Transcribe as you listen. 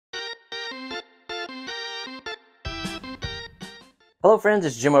Hello friends,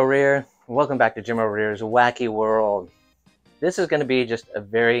 it's Jim O'Rear. Welcome back to Jim O'Rear's Wacky World. This is going to be just a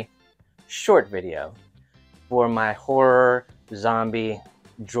very short video for my horror, zombie,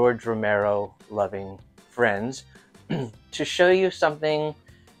 George Romero loving friends to show you something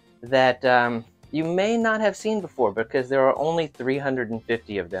that you may not have seen before because there are only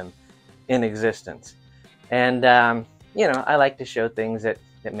 350 of them in existence. And, I like to show things that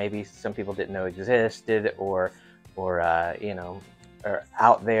maybe some people didn't know existed or are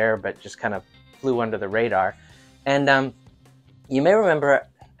out there, but just kind of flew under the radar. And you may remember,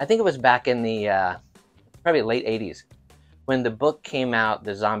 I think it was back in the probably late 80s, when the book came out,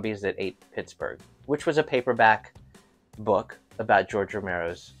 The Zombies That Ate Pittsburgh, which was a paperback book about George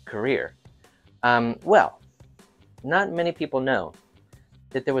Romero's career. Well, not many people know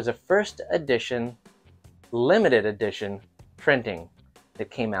that there was a first edition, limited edition printing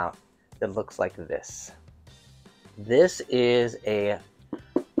that came out that looks like this. This is a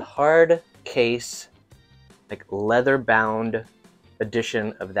hard case, like leather-bound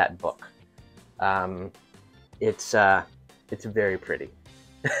edition of that book. It's very pretty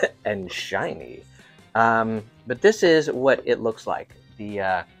and shiny. But this is what it looks like.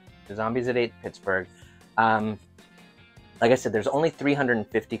 The Zombies That Ate Pittsburgh. Like I said, there's only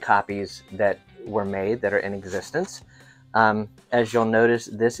 350 copies that were made that are in existence. As you'll notice,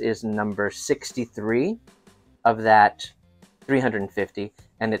 this is number 63 of that 350,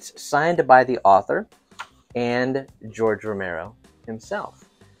 and it's signed by the author and George Romero himself.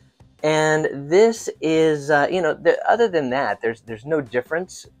 And this is, other than that, there's no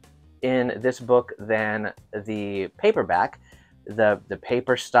difference in this book than the paperback. The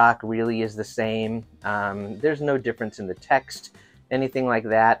paper stock really is the same. There's no difference in the text, anything like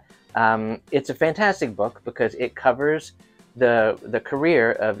that. It's a fantastic book because it covers the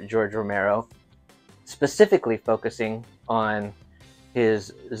career of George Romero, specifically focusing on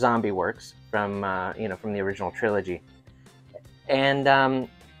his zombie works from the original trilogy, and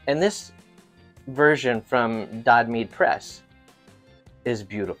this version from Dodd Mead Press is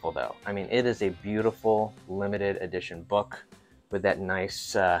beautiful, though. I mean, it is a beautiful limited edition book with that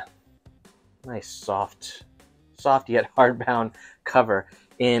nice, nice soft yet hardbound cover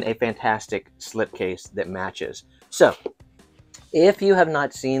in a fantastic slipcase that matches. So, if you have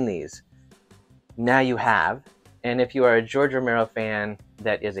not seen these, now you have. And if you are a George Romero fan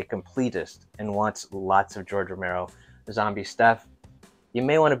that is a completist and wants lots of George Romero zombie stuff, you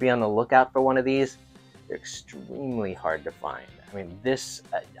may want to be on the lookout for one of these. They're extremely hard to find. I mean,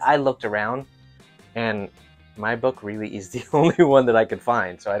 I looked around, and my book really is the only one that I could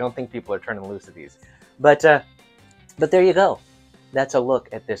find, so I don't think people are turning loose of these. But there you go. That's a look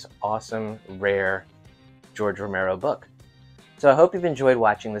at this awesome, rare George Romero book. So I hope you've enjoyed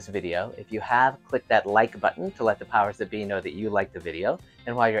watching this video. If you have, click that like button to let the powers that be know that you like the video.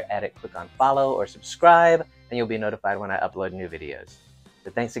 And while you're at it, click on follow or subscribe, and you'll be notified when I upload new videos. So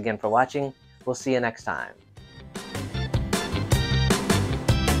thanks again for watching. We'll see you next time.